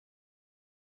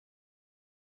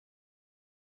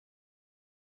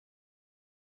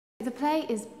The play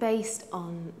is based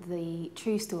on the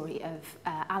true story of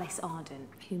Alice Arden,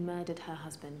 who murdered her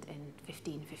husband in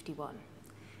 1551.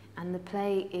 And the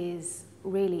play is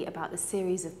really about the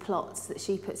series of plots that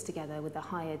she puts together with a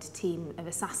hired team of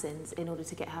assassins in order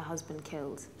to get her husband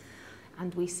killed.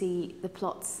 And we see the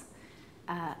plots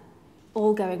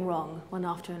all going wrong one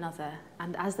after another,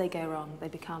 and as they go wrong they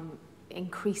become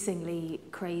increasingly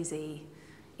crazy,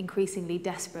 increasingly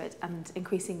desperate and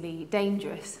increasingly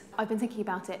dangerous. I've been thinking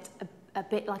about it a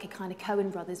bit like a kind of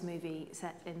Coen Brothers movie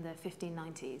set in the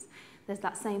 1590s. There's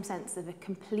that same sense of a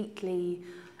completely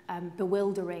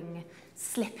bewildering,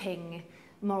 slipping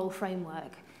moral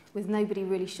framework with nobody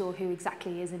really sure who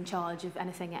exactly is in charge of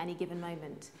anything at any given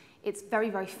moment. It's very,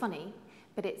 very funny,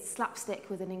 but it's slapstick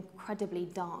with an incredibly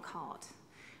dark heart.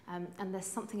 And there's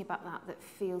something about that that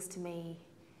feels to me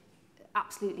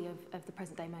absolutely of the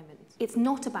present day moment. It's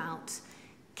not about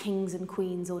kings and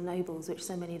queens or nobles, which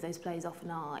so many of those plays often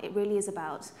are. It really is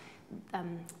about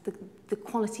the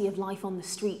quality of life on the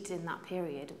street in that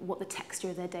period, what the texture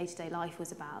of their day-to-day life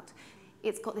was about.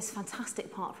 It's got this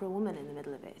fantastic part for a woman in the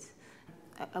middle of it.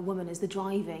 A woman as the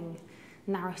driving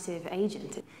narrative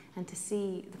agent. And to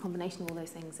see the combination of all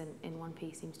those things in one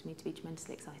piece seems to me to be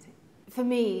tremendously exciting. For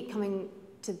me, coming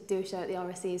to do a show at the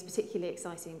RSC is particularly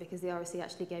exciting because the RSC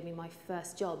actually gave me my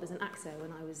first job as an actor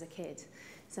when I was a kid.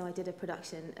 So I did a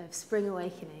production of Spring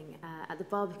Awakening at the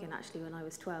Barbican actually when I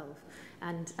was 12,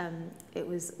 and it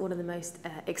was one of the most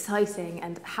exciting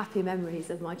and happy memories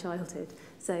of my childhood.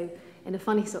 So in a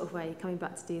funny sort of way, coming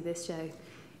back to do this show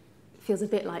feels a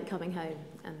bit like coming home,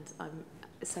 and I'm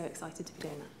so excited to be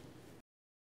doing that.